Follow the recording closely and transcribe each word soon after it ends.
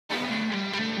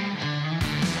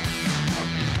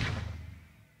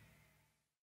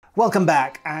Welcome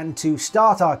back, and to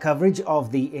start our coverage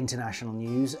of the international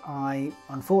news, I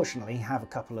unfortunately have a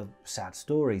couple of sad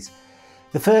stories.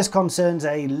 The first concerns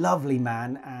a lovely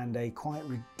man and a quite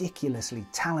ridiculously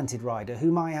talented rider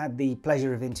whom I had the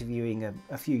pleasure of interviewing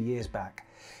a few years back.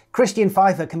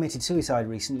 Pfeiffer committed suicide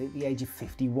recently at the age of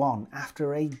 51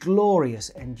 after a glorious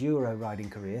enduro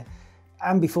riding career.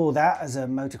 And before that, as a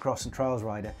motocross and trials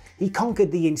rider, he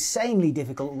conquered the insanely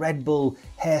difficult Red Bull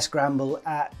hare scramble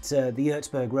at the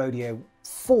Würzburg Rodeo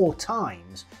 4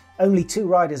 times. Only 2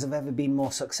 riders have ever been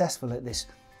more successful at this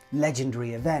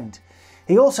legendary event.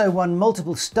 He also won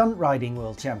multiple stunt riding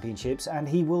world championships, and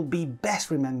he will be best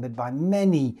remembered by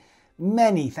many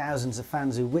thousands of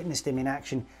fans who witnessed him in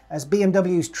action as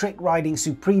BMW's trick riding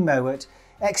supremo at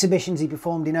exhibitions he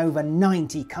performed in over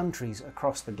 90 countries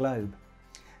across the globe.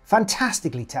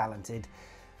 Fantastically talented,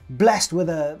 blessed with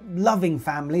a loving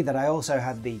family that I also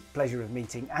had the pleasure of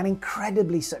meeting, and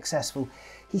incredibly successful,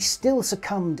 he still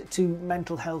succumbed to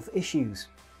mental health issues.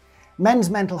 Men's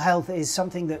mental health is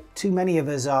something that too many of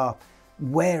us are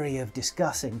wary of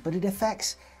discussing, but it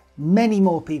affects many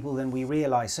more people than we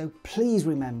realise, so please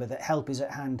remember that help is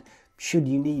at hand should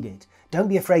you need it. Don't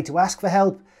be afraid to ask for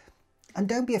help, and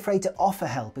don't be afraid to offer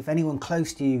help if anyone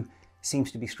close to you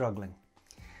seems to be struggling.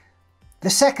 The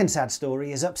second sad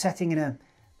story is upsetting in a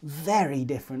very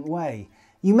different way.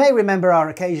 You may remember our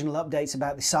occasional updates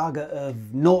about the saga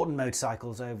of Norton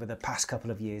motorcycles over the past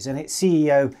couple of years and its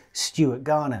CEO Stuart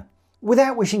Garner.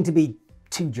 Without wishing to be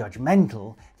too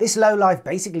judgmental, this lowlife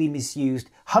basically misused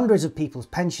hundreds of people's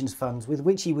pensions funds with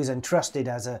which he was entrusted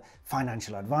as a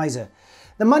financial advisor.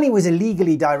 The money was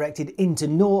illegally directed into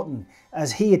Norton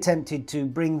as he attempted to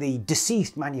bring the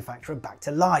deceased manufacturer back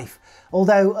to life,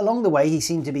 although along the way he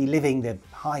seemed to be living the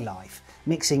high life,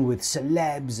 mixing with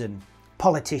celebs and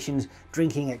politicians,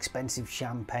 drinking expensive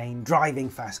champagne, driving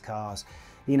fast cars,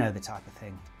 you know, the type of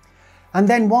thing. And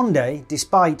then one day,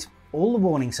 despite all the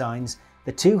warning signs,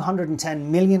 the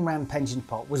 210 million rand pension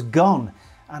pot was gone,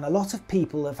 and a lot of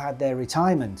people have had their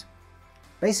retirement,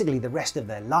 basically the rest of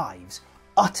their lives,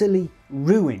 utterly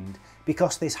ruined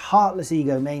because this heartless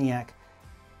egomaniac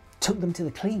took them to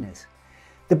the cleaners.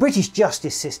 The British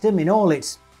justice system, in all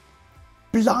its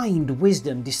blind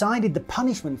wisdom, decided the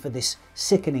punishment for this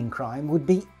sickening crime would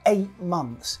be 8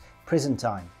 months prison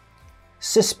time.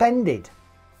 Suspended.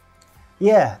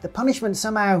 Yeah, the punishment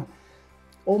somehow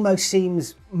almost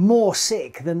seems more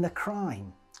sick than the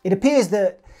crime. It appears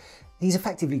that he's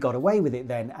effectively got away with it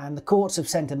then, and the courts have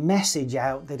sent a message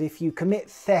out that if you commit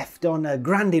theft on a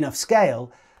grand enough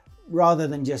scale, rather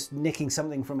than just nicking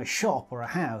something from a shop or a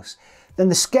house, then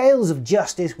the scales of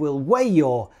justice will weigh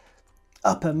your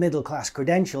upper middle class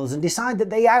credentials and decide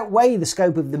that they outweigh the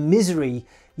scope of the misery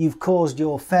you've caused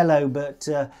your fellow but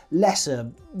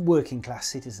lesser working class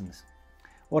citizens.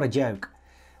 What a joke.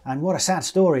 And what a sad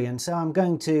story, and so I'm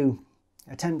going to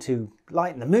attempt to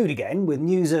lighten the mood again with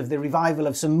news of the revival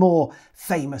of some more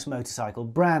famous motorcycle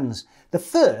brands. The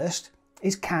first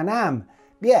is Can-Am.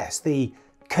 Yes, the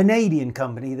Canadian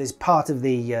company that is part of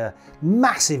the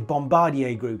massive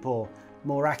Bombardier group, or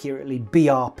more accurately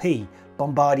BRP,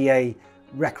 Bombardier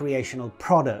Recreational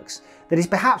Products, that is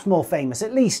perhaps more famous,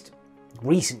 at least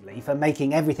recently, for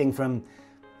making everything from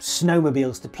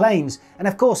snowmobiles to planes, and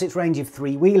of course its range of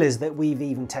 3-wheelers that we've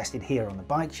even tested here on the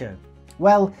bike show.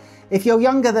 Well, if you're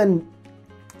younger than,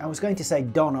 I was going to say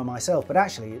Don or myself, but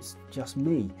actually it's just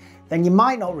me, then you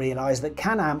might not realise that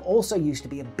Can-Am also used to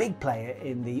be a big player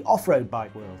in the off-road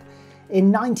bike world.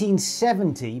 In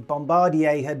 1970,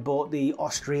 Bombardier had bought the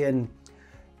Austrian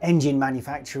engine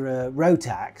manufacturer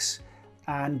Rotax,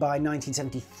 and by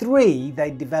 1973 they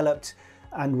developed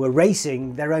and were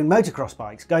racing their own motocross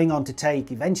bikes, going on to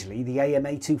take eventually the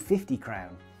AMA 250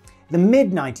 crown. The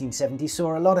mid-1970s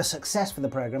saw a lot of success for the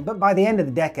program, but by the end of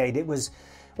the decade it was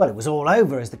all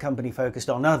over as the company focused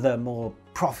on other, more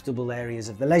profitable areas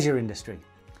of the leisure industry.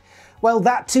 Well,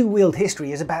 that two-wheeled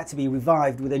history is about to be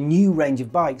revived with a new range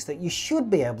of bikes that you should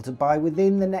be able to buy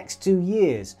within the next 2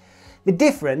 years. The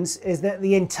difference is that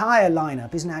the entire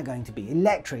lineup is now going to be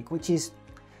electric, which is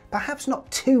perhaps not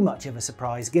too much of a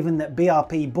surprise given that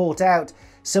BRP bought out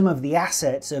some of the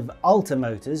assets of Alta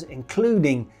Motors,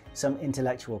 including some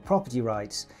intellectual property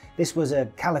rights. This was a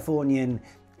Californian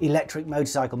electric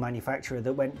motorcycle manufacturer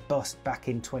that went bust back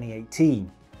in 2018.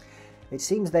 It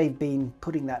seems they've been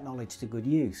putting that knowledge to good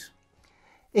use.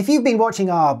 If you've been watching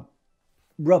our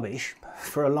rubbish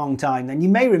for a long time, then you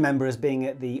may remember us being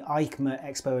at the EICMA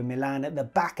Expo in Milan at the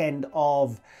back end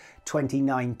of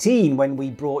 2019 when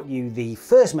we brought you the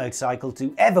first motorcycle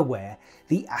to ever wear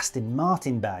the Aston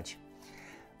Martin badge.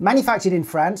 Manufactured in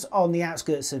France on the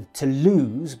outskirts of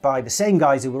Toulouse by the same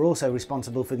guys who were also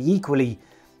responsible for the equally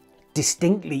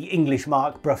distinctly English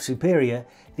marque Brough Superior,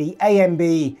 the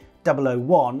AMB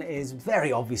 001 is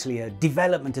very obviously a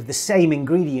development of the same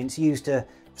ingredients used to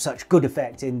such good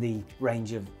effect in the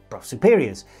range of Brough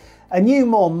Superiors. A new,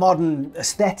 more modern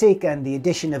aesthetic and the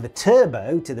addition of a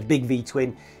turbo to the Big V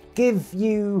twin give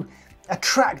you a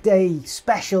track day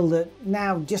special that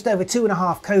now, just over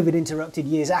 2.5 COVID-interrupted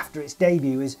years after its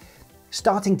debut, is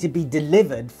starting to be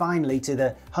delivered finally to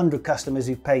the 100 customers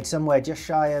who've paid somewhere just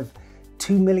shy of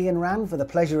 2 million rand for the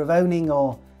pleasure of owning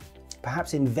or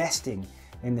perhaps investing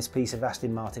in this piece of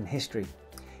Aston Martin history.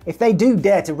 If they do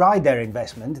dare to ride their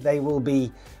investment, they will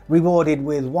be rewarded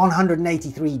with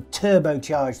 183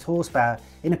 turbocharged horsepower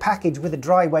in a package with a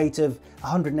dry weight of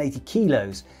 180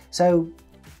 kilos. So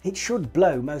it should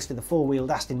blow most of the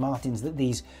four-wheeled Aston Martins that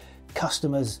these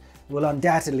customers will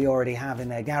undoubtedly already have in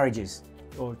their garages.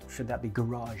 Or should that be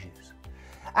garages?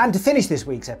 And to finish this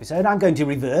week's episode, I'm going to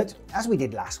revert, as we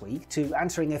did last week, to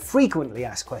answering a frequently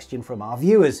asked question from our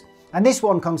viewers. And this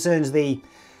one concerns the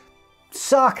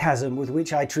sarcasm with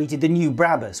which I treated the new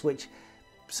Brabus, which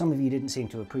some of you didn't seem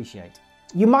to appreciate.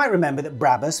 You might remember that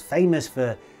Brabus, famous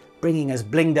for bringing us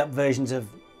blinged up versions of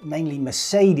mainly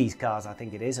Mercedes cars, I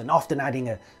think it is, and often adding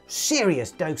a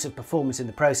serious dose of performance in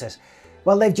the process,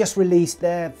 well, they've just released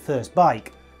their first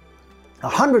bike.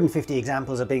 150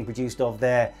 examples are being produced of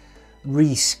their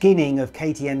reskinning of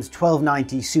KTM's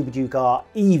 1290 Super Duke R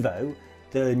Evo,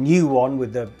 the new one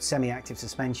with the semi-active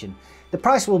suspension. The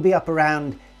price will be up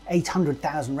around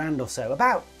 800,000 rand or so,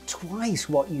 about twice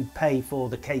what you'd pay for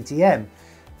the KTM,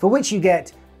 for which you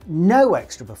get no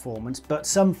extra performance but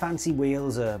some fancy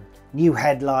wheels, a new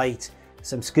headlight,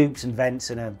 some scoops and vents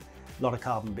and a lot of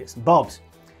carbon bits and bobs.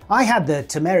 I had the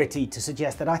temerity to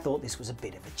suggest that I thought this was a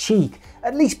bit of a cheek,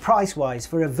 at least price-wise,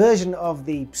 for a version of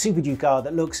the Super Duke R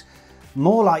that looks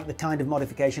more like the kind of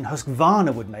modification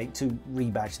Husqvarna would make to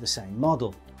rebadge the same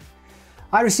model.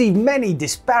 I received many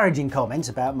disparaging comments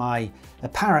about my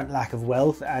apparent lack of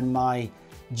wealth and my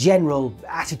general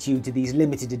attitude to these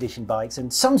limited edition bikes,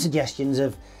 and some suggestions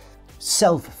of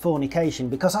self-fornication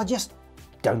because I just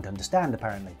don't understand,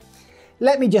 apparently.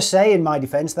 Let me just say in my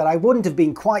defence that I wouldn't have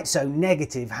been quite so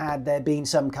negative had there been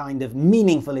some kind of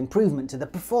meaningful improvement to the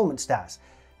performance stats,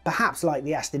 perhaps like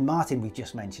the Aston Martin we've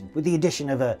just mentioned, with the addition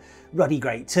of a ruddy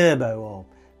great turbo or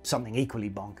something equally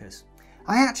bonkers.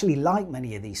 I actually like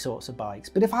many of these sorts of bikes,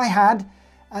 but if I had,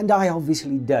 and I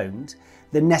obviously don't,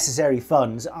 the necessary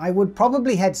funds, I would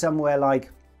probably head somewhere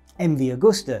like MV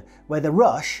Agusta, where the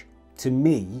Rush, to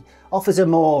me, offers a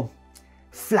more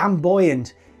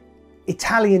flamboyant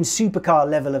Italian supercar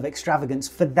level of extravagance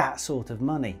for that sort of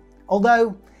money.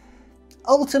 Although,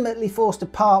 ultimately forced to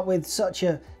part with such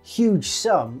a huge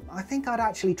sum, I think I'd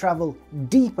actually travel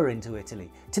deeper into Italy,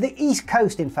 to the east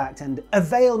coast in fact, and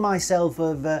avail myself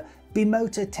of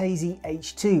Bimota Tesi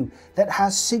H2 that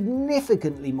has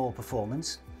significantly more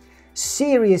performance,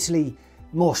 seriously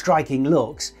more striking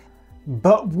looks,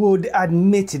 but would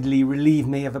admittedly relieve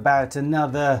me of about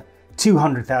another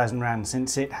 200,000 rand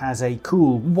since it has a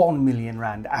cool 1 million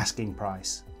rand asking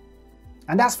price.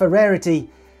 And as for rarity,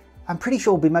 I'm pretty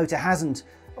sure Bimota hasn't,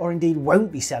 or indeed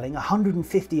won't be selling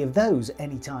 150 of those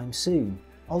anytime soon.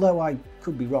 Although I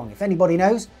could be wrong. If anybody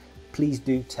knows, please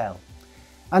do tell.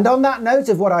 And on that note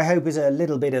of what I hope is a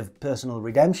little bit of personal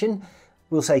redemption,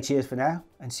 we'll say cheers for now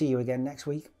and see you again next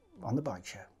week on The Bike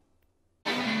Show.